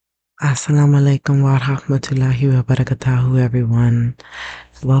Assalamu alaikum wa rahmatullahi wa barakatuhu, everyone.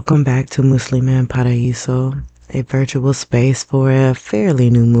 Welcome back to Muslim en Paraíso, a virtual space for a fairly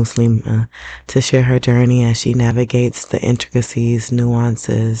new Muslim to share her journey as she navigates the intricacies,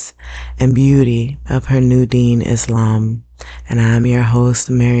 nuances, and beauty of her new deen, Islam. And I'm your host,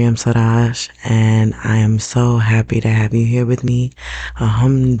 Miriam Saraj, and I am so happy to have you here with me.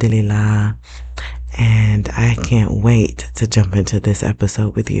 Alhamdulillah. And I can't wait to jump into this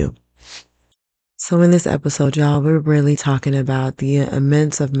episode with you. So in this episode, y'all, we're really talking about the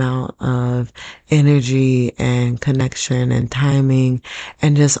immense amount of energy and connection and timing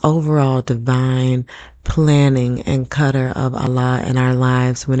and just overall divine planning and qadr of Allah in our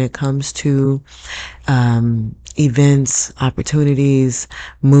lives when it comes to events, opportunities,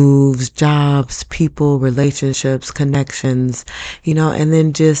 moves, jobs, people, relationships, connections, and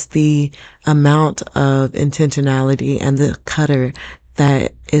then just the amount of intentionality and the qadr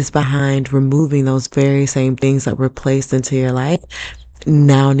that is behind removing those very same things that were placed into your life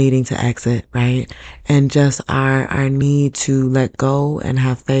now needing to exit, right? And just our need to let go and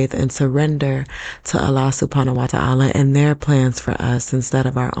have faith and surrender to Allah subhanahu wa ta'ala and their plans for us instead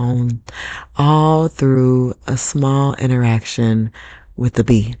of our own, all through a small interaction with the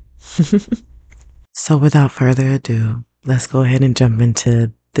bee. So without further ado, let's go ahead and jump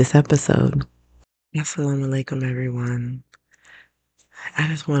into this episode. Assalamu alaikum, everyone. I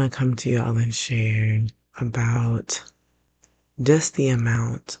just want to come to y'all and share about just the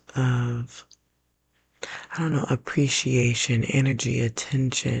amount of, appreciation, energy,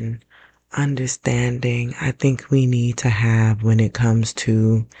 attention, understanding I think we need to have when it comes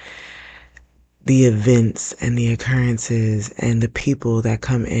to the events and the occurrences and the people that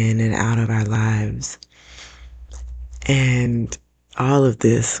come in and out of our lives. And all of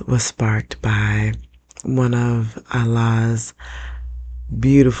this was sparked by one of Allah's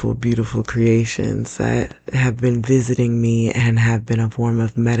beautiful, beautiful creations that have been visiting me and have been a form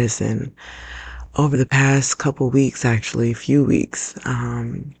of medicine over the past couple weeks, actually, few weeks,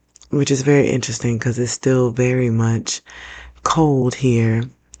 which is very interesting because it's still very much cold here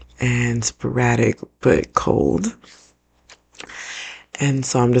and sporadic, but cold. And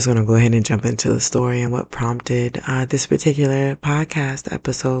so I'm just going to go ahead and jump into the story and what prompted this particular podcast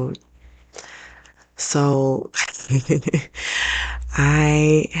episode. So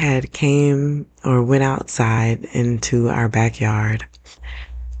I had went outside into our backyard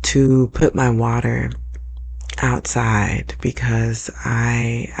to put my water outside because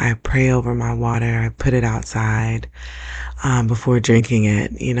I pray over my water. I put it outside before drinking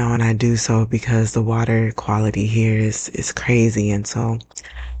it, and I do so because the water quality here is crazy. And so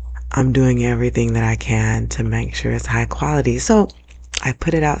I'm doing everything that I can to make sure it's high quality. So I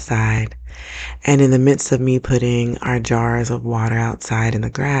put it outside. And in the midst of me putting our jars of water outside in the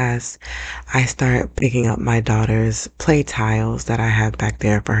grass, I start picking up my daughter's play tiles that I have back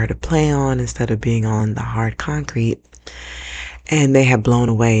there for her to play on instead of being on the hard concrete. And they had blown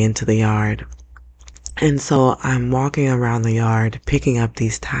away into the yard. And so I'm walking around the yard picking up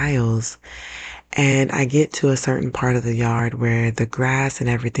these tiles. And I get to a certain part of the yard where the grass and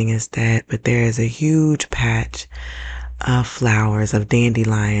everything is dead, but there is a huge patch of flowers, of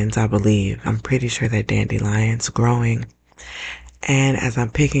dandelions, I believe. I'm pretty sure they're dandelions growing. And as I'm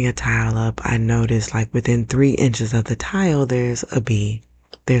picking a tile up, I notice like within 3 inches of the tile, there's a bee.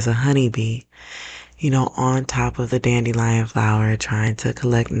 There's a honeybee, on top of the dandelion flower trying to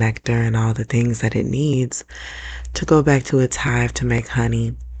collect nectar and all the things that it needs to go back to its hive to make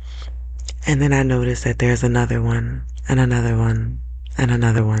honey. And then I notice that there's another one and another one and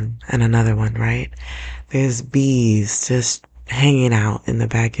another one and another one, right? There's bees just hanging out in the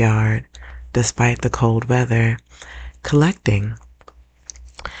backyard despite the cold weather, collecting.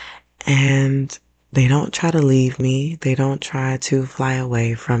 And they don't try to leave me. They don't try to fly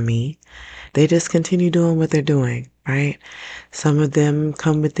away from me. They just continue doing what they're doing, right? Some of them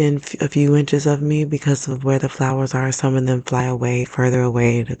come within a few inches of me because of where the flowers are. Some of them fly away, further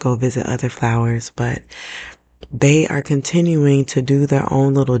away to go visit other flowers. But they are continuing to do their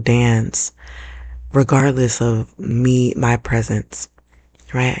own little dance regardless of my presence,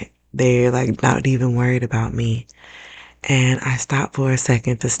 right? They're like not even worried about me. And I stop for a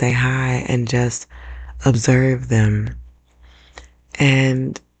second to stay high and just observe them.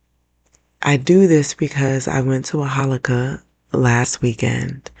 And I do this because I went to a halaqah last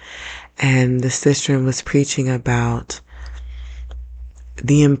weekend and the sister was preaching about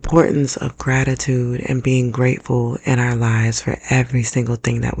the importance of gratitude and being grateful in our lives for every single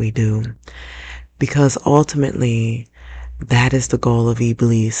thing that we do. Because ultimately, That is the goal of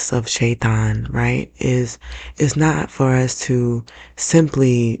Iblis, of Shaitan, right? Is not for us to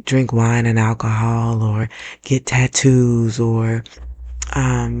simply drink wine and alcohol or get tattoos or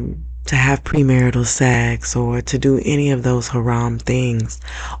to have premarital sex or to do any of those haram things.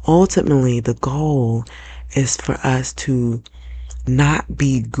 Ultimately, the goal is for us to not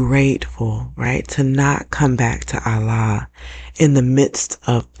be grateful, right? To not come back to Allah in the midst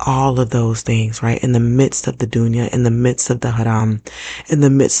of all of those things, right? In the midst of the dunya, in the midst of the haram, in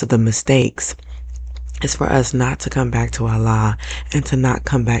the midst of the mistakes. It's for us not to come back to Allah and to not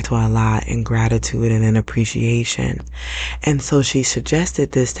come back to Allah in gratitude and in appreciation. And so she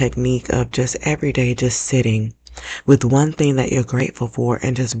suggested this technique of just every day, just sitting with one thing that you're grateful for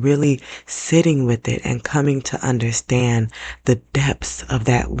and just really sitting with it and coming to understand the depths of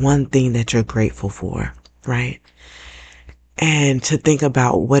that one thing that you're grateful for, right? And to think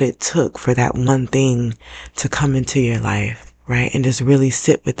about what it took for that one thing to come into your life, right? And just really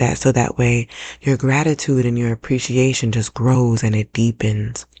sit with that so that way your gratitude and your appreciation just grows and it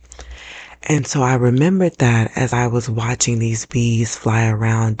deepens. And so I remembered that as I was watching these bees fly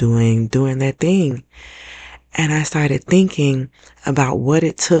around doing their thing. And I started thinking about what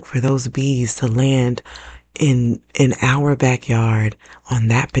it took for those bees to land in our backyard on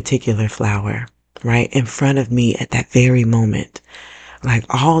that particular flower, right in front of me at that very moment. Like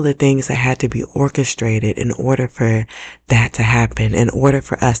all the things that had to be orchestrated in order for that to happen, in order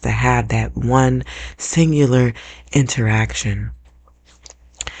for us to have that one singular interaction.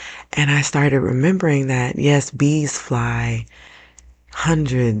 And I started remembering that, yes, bees fly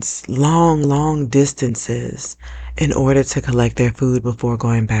hundreds, long distances in order to collect their food before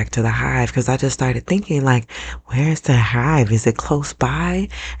going back to the hive. Because I just started thinking, like, where's the hive? Is it close by?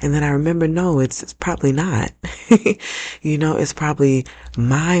 And then I remember, no, it's probably not. It's probably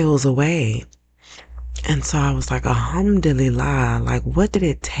miles away. And so I was like, alhamdulillah, like, what did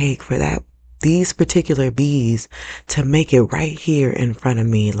it take for these particular bees to make it right here in front of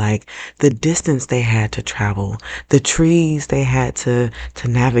me? Like the distance they had to travel, the trees they had to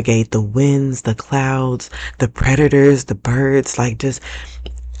navigate, the winds, the clouds, the predators, the birds, like just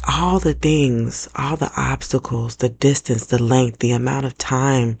all the things, all the obstacles, the distance, the length, the amount of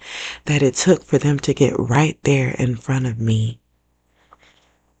time that it took for them to get right there in front of me.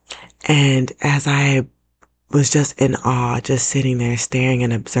 And as I was just in awe, just sitting there staring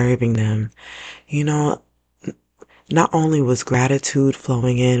and observing them, you know, not only was gratitude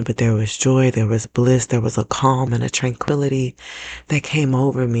flowing in, but there was joy, there was bliss, there was a calm and a tranquility that came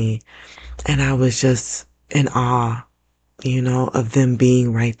over me. And I was just in awe, of them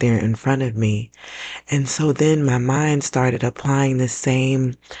being right there in front of me. And so then my mind started applying the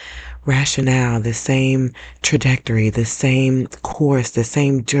same rationale, the same trajectory, the same course, the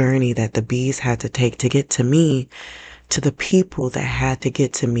same journey that the bees had to take to get to me, to the people that had to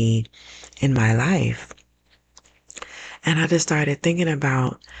get to me in my life. And I just started thinking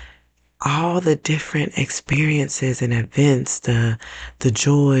about all the different experiences and events, the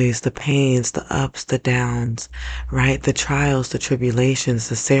joys, the pains, the ups, the downs, right? The trials, the tribulations,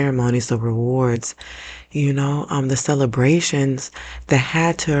 the ceremonies, the rewards, the celebrations that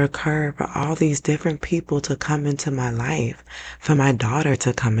had to occur for all these different people to come into my life, for my daughter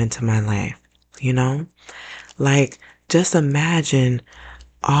to come into my life, like just imagine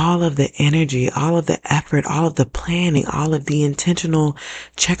all of the energy, all of the effort, all of the planning, all of the intentional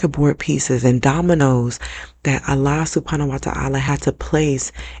checkerboard pieces and dominoes that Allah subhanahu wa ta'ala had to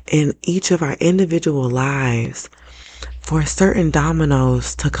place in each of our individual lives for certain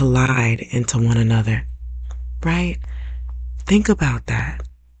dominoes to collide into one another, right? Think about that.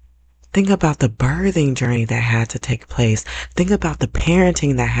 Think about the birthing journey that had to take place. Think about the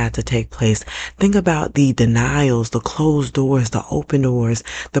parenting that had to take place. Think about the denials, the closed doors, the open doors,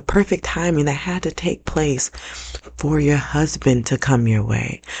 the perfect timing that had to take place for your husband to come your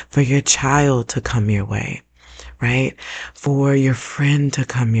way, for your child to come your way, right? For your friend to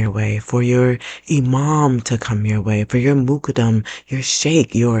come your way, for your imam to come your way, for your muqaddam, your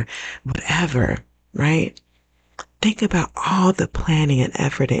sheikh, your whatever, right? Think about all the planning and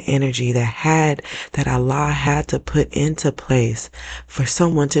effort and energy that Allah had to put into place for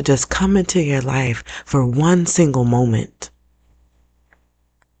someone to just come into your life for one single moment.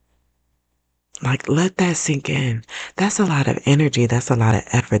 Like, let that sink in. That's a lot of energy. That's a lot of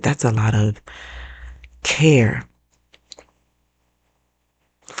effort. That's a lot of care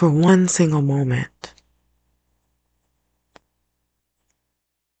for one single moment.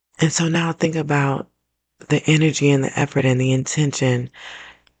 And so now think about the energy and the effort and the intention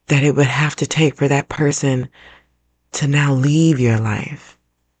that it would have to take for that person to now leave your life,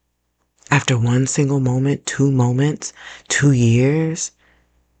 after one single moment, 2 moments, 2 years,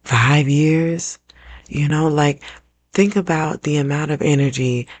 5 years. Like think about the amount of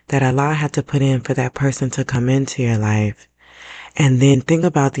energy that Allah had to put in for that person to come into your life. And then think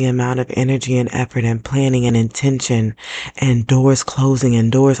about the amount of energy and effort and planning and intention and doors closing and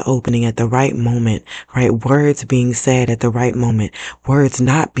doors opening at the right moment, right? Words being said at the right moment, words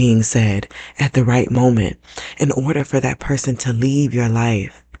not being said at the right moment in order for that person to leave your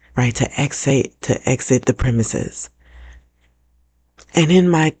life, right? To exit the premises. And in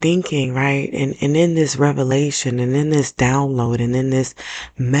my thinking, right, and in this revelation and in this download and in this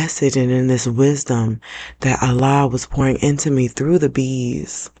message and in this wisdom that Allah was pouring into me through the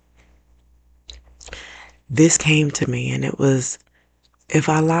bees, this came to me and it was, if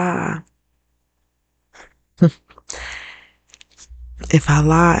Allah, if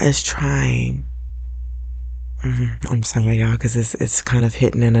Allah is trying, I'm sorry y'all, because it's kind of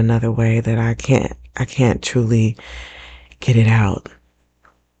hitting in another way that I can't truly get it out.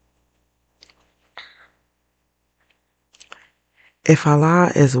 If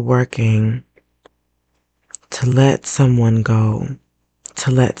Allah is working to let someone go, to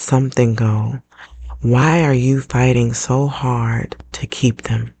let something go, why are you fighting so hard to keep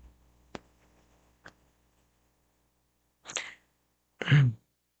them?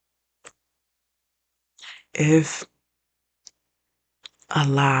 If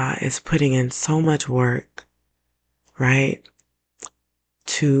Allah is putting in so much work, right,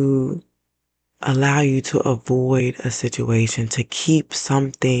 to allow you to avoid a situation, to keep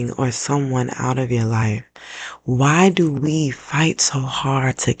something or someone out of your life, why do we fight so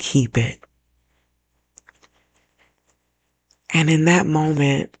hard to keep it? And in that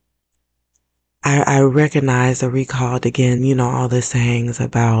moment, I recognized or recalled again, all the sayings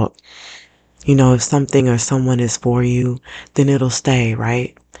about, if something or someone is for you, then it'll stay,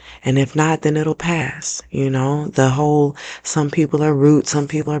 right? And if not, then it'll pass. The whole, some people are roots, some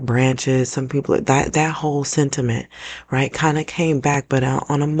people are branches, some people, that whole sentiment, right? Kind of came back, but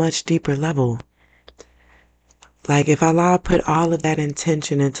on a much deeper level. Like if Allah put all of that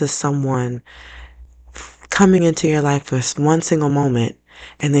intention into someone coming into your life for one single moment,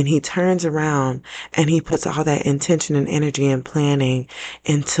 and then he turns around and he puts all that intention and energy and planning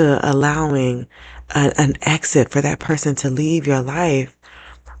into allowing an exit for that person to leave your life.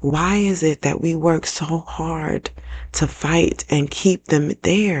 Why is it that we work so hard to fight and keep them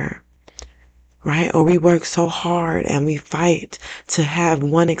there? Right? Or we work so hard and we fight to have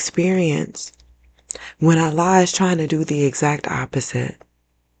one experience when Allah is trying to do the exact opposite.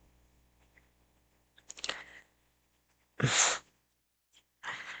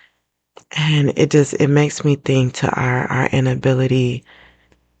 And it makes me think to our inability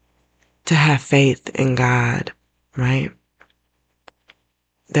to have faith in God, right?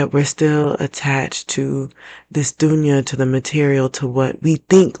 That we're still attached to this dunya, to the material, to what we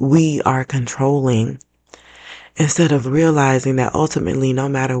think we are controlling, instead of realizing that ultimately, no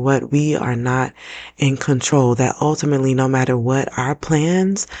matter what, we are not in control, that ultimately, no matter what, our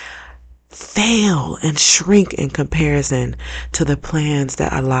plans fail and shrink in comparison to the plans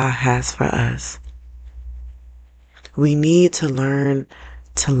that Allah has for us. We need to learn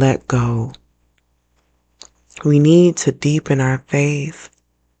to let go. We need to deepen our faith,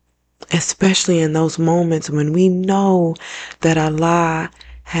 especially in those moments when we know that Allah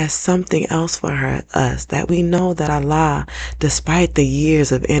has something else for us, that we know that Allah, despite the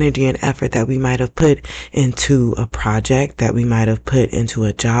years of energy and effort that we might have put into a project, that we might have put into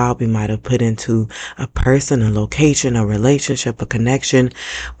a job, we might have put into a person, a location, a relationship, a connection,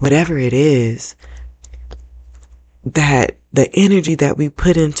 whatever it is, that the energy that we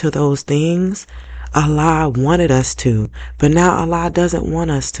put into those things, Allah wanted us to, but now Allah doesn't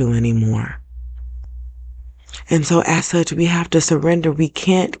want us to anymore. And so as such, we have to surrender. We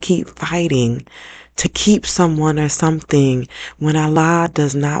can't keep fighting to keep someone or something when Allah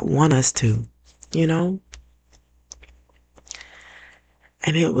does not want us to, you know?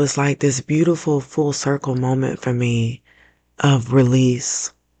 And it was like this beautiful full circle moment for me of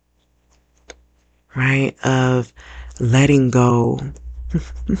release, right? Of letting go,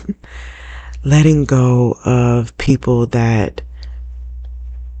 letting go of people that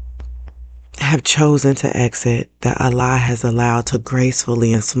have chosen to exit, that Allah has allowed to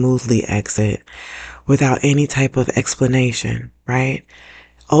gracefully and smoothly exit without any type of explanation, right?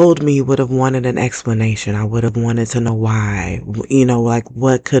 Old me would have wanted an explanation. I would have wanted to know why, like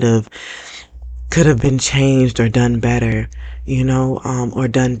what could have been changed or done better, or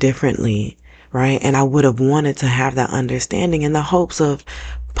done differently, right? And I would have wanted to have that understanding in the hopes of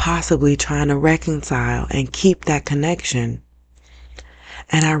possibly trying to reconcile and keep that connection.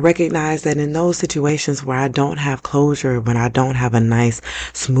 And I recognize that in those situations where I don't have closure, when I don't have a nice,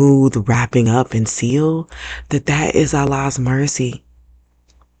 smooth wrapping up and seal, that is Allah's mercy,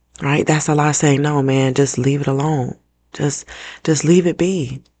 right? That's Allah saying, no, man, just leave it alone. Just leave it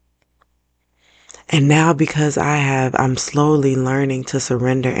be. And now because I'm slowly learning to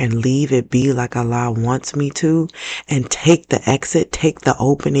surrender and leave it be like Allah wants me to, and take the exit, take the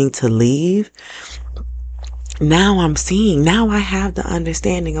opening to leave. Now I have the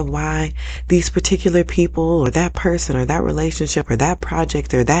understanding of why these particular people or that person or that relationship or that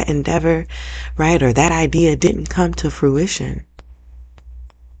project or that endeavor, right, or that idea didn't come to fruition,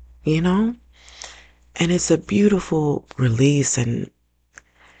 you know? And it's a beautiful release and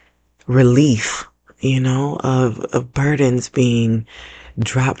relief, of burdens being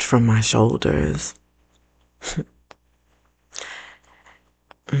dropped from my shoulders.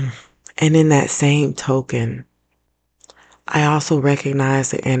 And in that same token, I also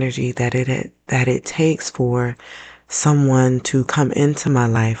recognize the energy that it takes for someone to come into my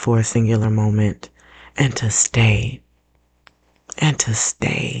life for a singular moment and to stay. And to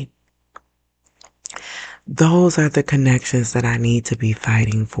stay. Those are the connections that I need to be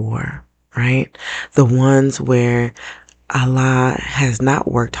fighting for, right? The ones where Allah has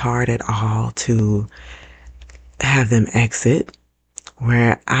not worked hard at all to have them exit,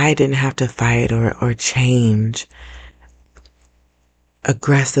 where I didn't have to fight or change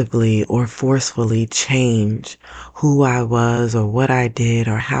aggressively or forcefully change who I was or what I did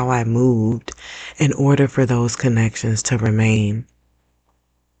or how I moved in order for those connections to remain.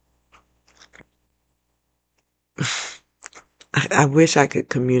 I wish I could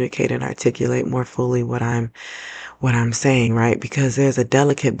communicate and articulate more fully what I'm saying, right? Because there's a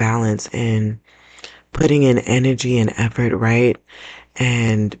delicate balance in putting in energy and effort, right?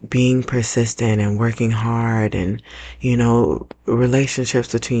 And being persistent and working hard, and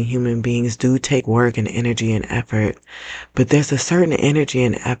relationships between human beings do take work and energy and effort, but there's a certain energy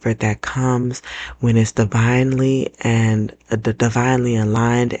and effort that comes when it's divinely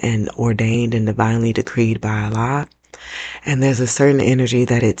aligned and ordained and divinely decreed by Allah, and there's a certain energy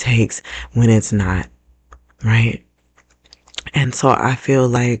that it takes when it's not, right? And so I feel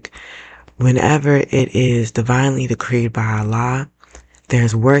like whenever it is divinely decreed by Allah,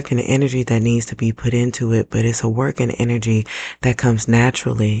 there's work and energy that needs to be put into it, but it's a work and energy that comes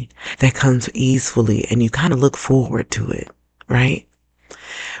naturally, that comes easily, and you kind of look forward to it, right?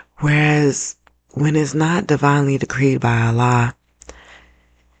 Whereas when it's not divinely decreed by Allah,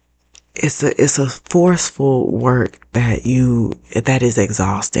 it's a forceful work that is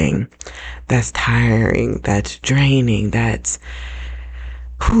exhausting, that's tiring, that's draining,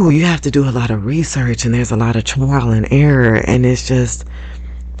 you have to do a lot of research, and there's a lot of trial and error, and it's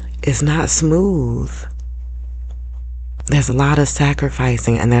not smooth. There's a lot of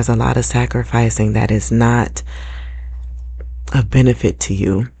sacrificing, and there's a lot of sacrificing that is not of benefit to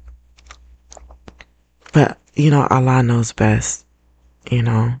you. But, Allah knows best,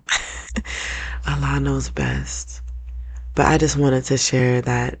 Allah knows best. But I just wanted to share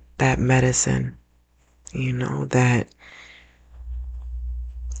that medicine, that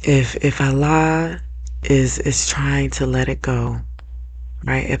if Allah is trying to let it go,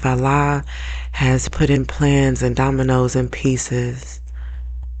 right? If Allah has put in plans and dominoes and pieces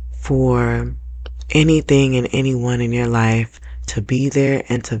for anything and anyone in your life to be there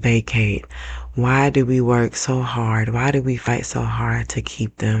and to vacate, why do we work so hard? Why do we fight so hard to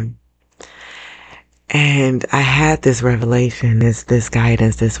keep them? And I had this revelation, this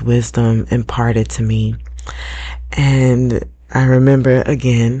guidance, this wisdom imparted to me. And I remember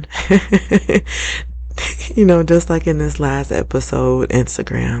again, just like in this last episode,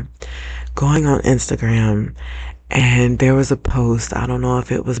 going on Instagram, and there was a post, I don't know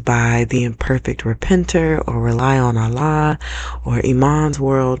if it was by The Imperfect Repenter or Rely on Allah or Iman's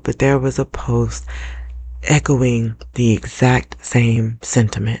World, but there was a post echoing the exact same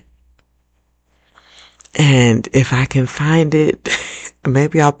sentiment. And if I can find it,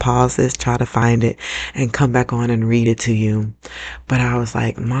 maybe I'll pause this, try to find it, and come back on and read it to you. But I was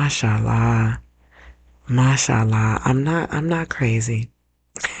like, mashallah, I'm not crazy.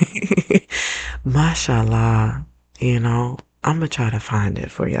 Mashallah, I'm gonna try to find it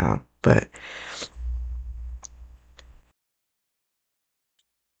for y'all. But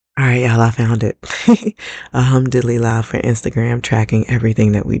all right, y'all, I found it. Alhamdulillah for Instagram tracking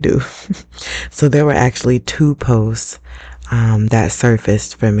everything that we do. So there were actually two posts that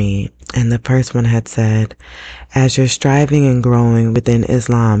surfaced for me. And the first one had said, as you're striving and growing within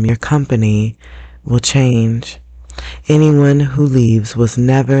Islam, your company will change. Anyone who leaves was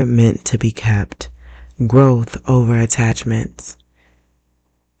never meant to be kept. Growth over attachments.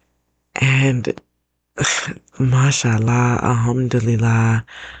 And mashallah, alhamdulillah,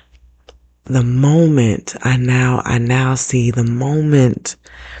 I now see the moment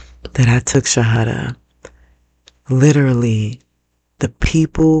that I took Shahada, literally the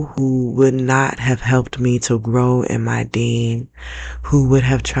people who would not have helped me to grow in my deen, who would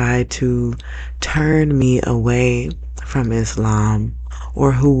have tried to turn me away from Islam,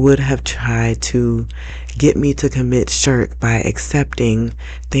 or who would have tried to get me to commit shirk by accepting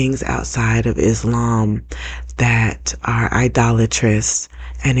things outside of Islam that are idolatrous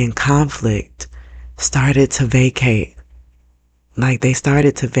and in conflict, started to vacate. Like, they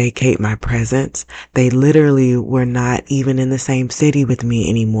started to vacate my presence. They literally were not even in the same city with me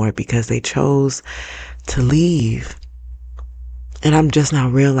anymore because they chose to leave. And I'm just now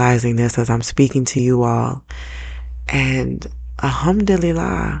realizing this as I'm speaking to you all. And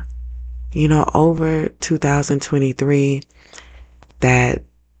alhamdulillah, over 2023, that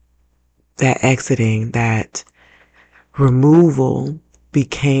exiting, that removal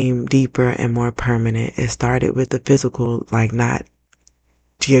became deeper and more permanent. It started with the physical, like not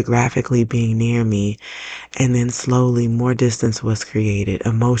geographically being near me, and then slowly more distance was created,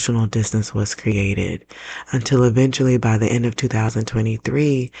 emotional distance was created, until eventually by the end of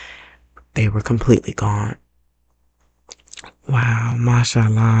 2023, they were completely gone. Wow,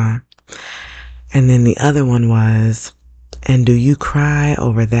 mashallah. And then the other one was, and do you cry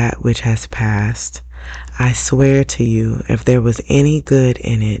over that which has passed? I swear to you, if there was any good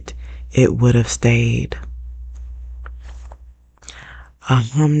in it, it would have stayed.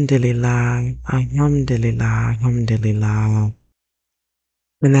 Alhamdulillah, alhamdulillah, alhamdulillah.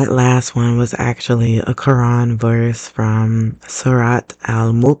 And that last one was actually a Quran verse from Surat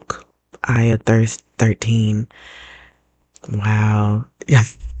Al-Mulk, ayah 13. Wow. Yeah.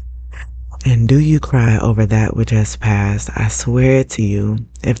 And do you cry over that which has passed? I swear to you,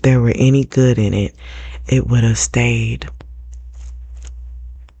 if there were any good in it, it would have stayed.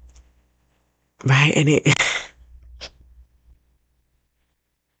 Right?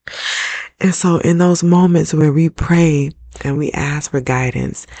 And so in those moments where we pray and we ask for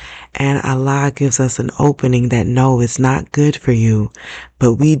guidance and Allah gives us an opening that no, it's not good for you,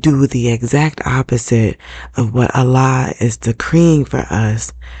 but we do the exact opposite of what Allah is decreeing for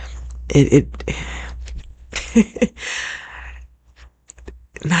us, it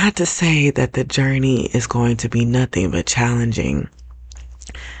not to say that the journey is going to be nothing but challenging,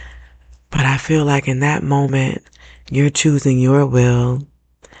 but I feel like in that moment, you're choosing your will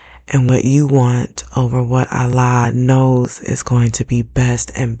and what you want over what Allah knows is going to be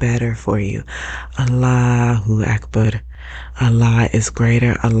best and better for you. Allahu Akbar. Allah is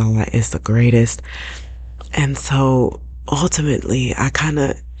greater. Allah is the greatest. And so ultimately, I'm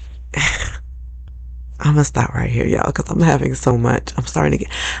gonna stop right here, y'all, because I'm having so much.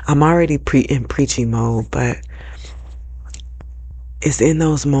 I'm already in preachy mode, but it's in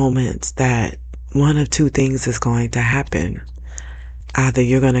those moments that one of two things is going to happen. Either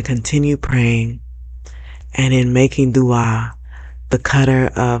you're going to continue praying, and in making dua, the qadr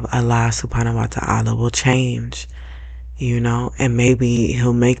of Allah subhanahu wa ta'ala will change, and maybe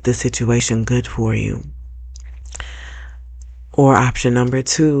he'll make the situation good for you. Or option number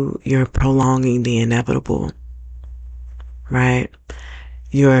two, you're prolonging the inevitable, right?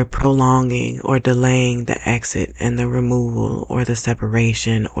 You're prolonging or delaying the exit and the removal or the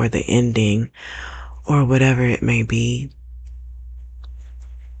separation or the ending or whatever it may be.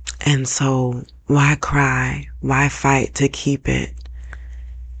 And so why cry? Why fight to keep it?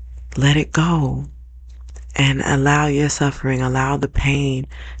 Let it go and allow your suffering, allow the pain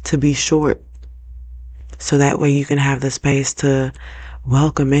to be short, so that way you can have the space to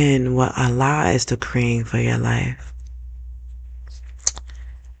welcome in what Allah is decreeing for your life.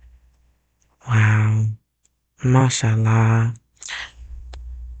 Wow. Mashallah.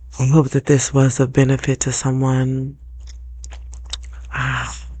 I hope that this was of benefit to someone.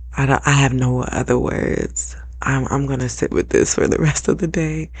 I have no other words. I'm going to sit with this for the rest of the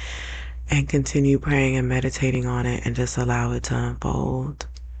day and continue praying and meditating on it and just allow it to unfold.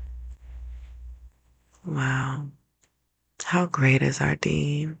 Wow. How great is our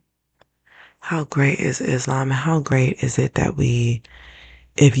deen? How great is Islam? How great is it that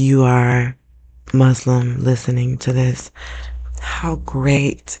if you are Muslim listening to this, how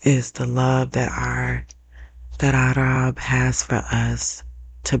great is the love that our Rabb has for us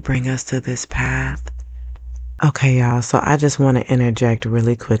to bring us to this path. Okay, y'all, so I just want to interject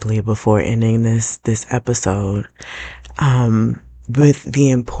really quickly before ending this episode. with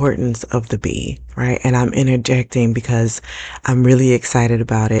the importance of the bee, right? And I'm interjecting because I'm really excited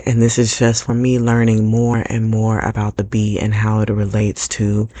about it. And this is just for me learning more and more about the bee and how it relates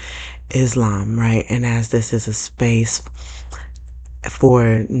to Islam, right? And as this is a space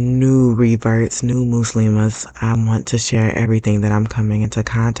for new reverts, new Muslims, I want to share everything that I'm coming into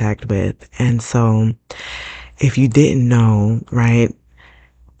contact with. And so, if you didn't know, right,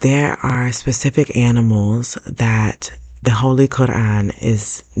 there are specific animals that the Holy Quran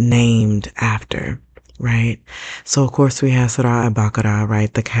is named after, right? So, of course, we have Surah al-Baqarah,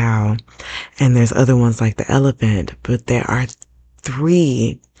 right, the cow, and there's other ones like the elephant, but there are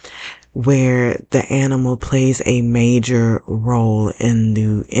three where the animal plays a major role in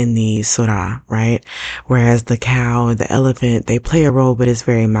the surah, right? Whereas the cow and the elephant, they play a role, but it's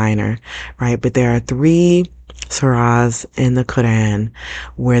very minor, right? But there are three surahs in the Quran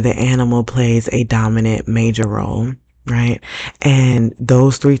where the animal plays a dominant major role, right? And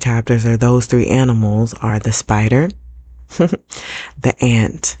those three chapters or those three animals are the spider, the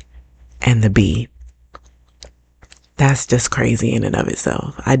ant, and the bee. That's just crazy in and of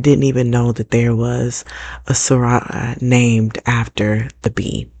itself. I didn't even know that there was a surah named after the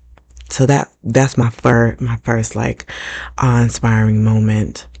bee. So that's my first like awe-inspiring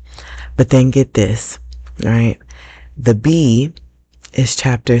moment. But then get this, right? The bee is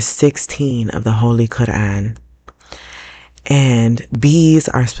chapter 16 of the Holy Quran. And bees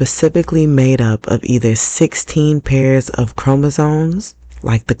are specifically made up of either 16 pairs of chromosomes,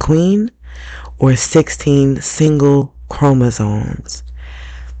 like the queen, or 16 single chromosomes.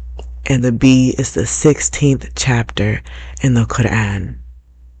 And the bee is the 16th chapter in the Quran.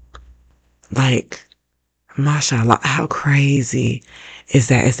 Like, mashallah, how crazy is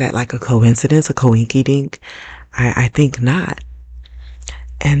that? Is that like a coincidence, a coinky dink? I think not.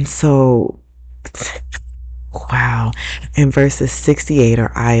 And so, wow. In verses 68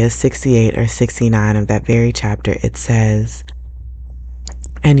 or ayah 68 or 69 of that very chapter, it says,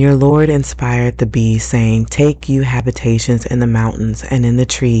 "And your Lord inspired the bee, saying, Take you habitations in the mountains and in the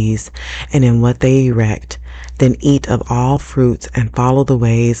trees and in what they erect, then eat of all fruits and follow the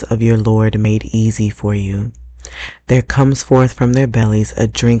ways of your Lord made easy for you. There comes forth from their bellies a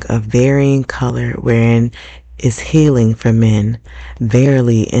drink of varying color, wherein is healing for men.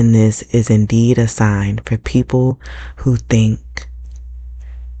 Verily, in this is indeed a sign for people who think."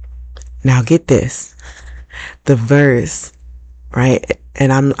 Now get this. The verse, right?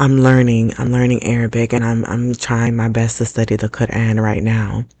 And I'm learning Arabic, and I'm trying my best to study the Quran right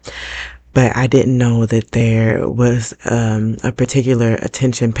now. But I didn't know that there was a particular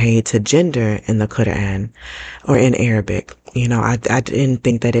attention paid to gender in the Quran or in Arabic. You know, I didn't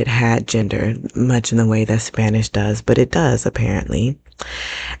think that it had gender much in the way that Spanish does, but it does apparently.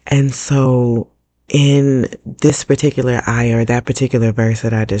 And so in this particular ayah or that particular verse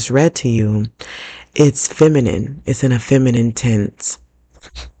that I just read to you, it's feminine. It's in a feminine tense.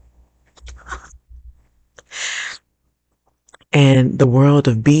 And the world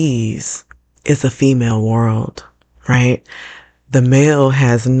of bees is a female world, right? The male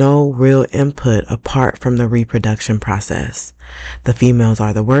has no real input apart from the reproduction process. The females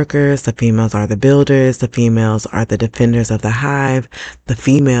are the workers, the females are the builders, the females are the defenders of the hive, the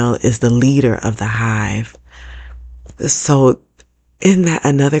female is the leader of the hive. So isn't that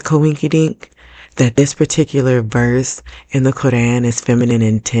another coinkydink? That this particular verse in the Quran is feminine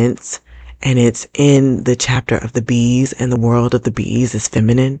in tense, and it's in the chapter of the bees, and the world of the bees is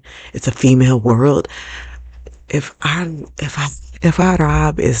feminine. It's a female world. If our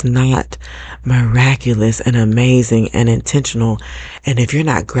job is not miraculous and amazing and intentional, and if you're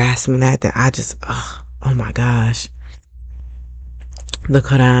not grasping that, then oh my gosh, the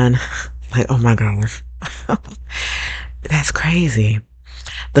Quran, like, oh my gosh, that's crazy.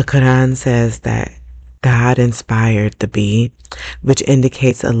 The Quran says that God inspired the bee, which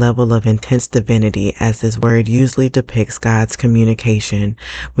indicates a level of intense divinity, as this word usually depicts God's communication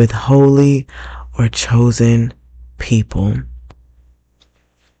with holy or chosen people.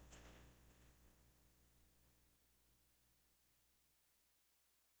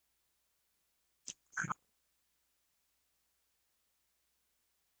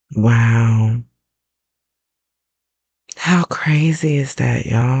 Wow. How crazy is that,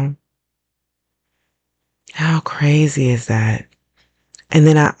 y'all? How crazy is that? And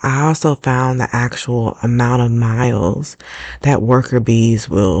then I also found the actual amount of miles that worker bees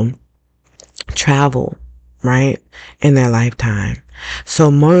will travel, right, in their lifetime. So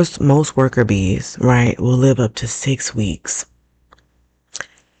most worker bees, right, will live up to 6 weeks.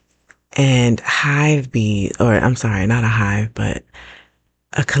 And hive bees, or I'm sorry, not a hive, but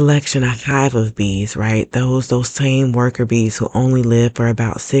a collection, a hive of bees, right? Those same worker bees who only live for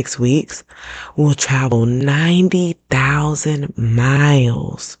about 6 weeks will travel 90,000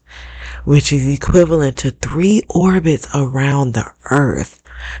 miles, which is equivalent to 3 orbits around the earth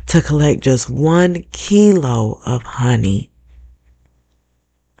to collect just 1 kilo of honey.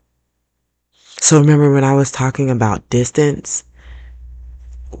 So remember when I was talking about distance?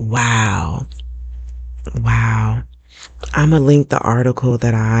 Wow. Wow. I'm gonna link the article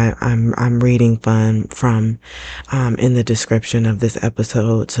that I'm reading from in the description of this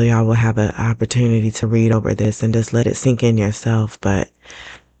episode, so y'all will have an opportunity to read over this and just let it sink in yourself. But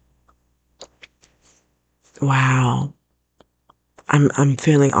wow, I'm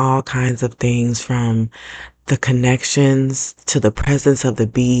feeling all kinds of things, from the connections to the presence of the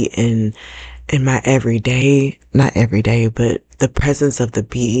bee in my everyday, not every day, but the presence of the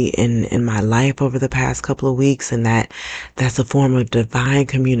bee in my life over the past couple of weeks, and that's a form of divine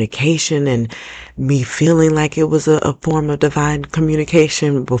communication, and me feeling like it was a form of divine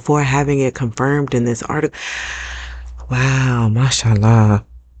communication before having it confirmed in this article. Wow, mashallah,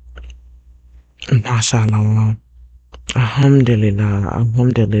 mashallah, alhamdulillah,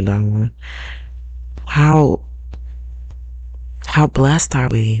 alhamdulillah. How how blessed are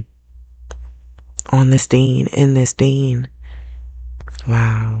we on this deen, in this deen?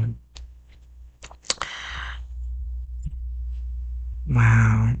 Wow.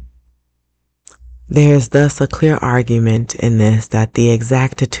 Wow. There is thus a clear argument in this that the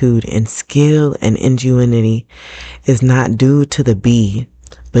exactitude in skill and ingenuity is not due to the bee,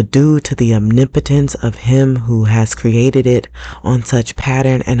 but due to the omnipotence of him who has created it on such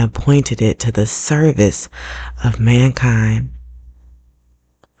pattern and appointed it to the service of mankind.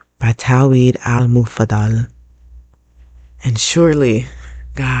 By Tawhid al-Mufadal. And surely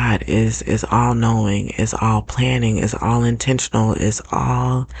God is all knowing, is all planning, is all intentional, is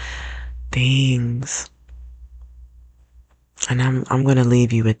all things. And I'm gonna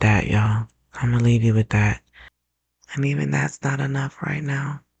leave you with that, y'all. I'm gonna leave you with that. And even that's not enough right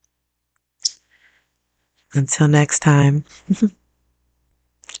now. Until next time,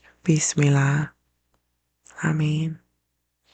 Bismillah. Ameen.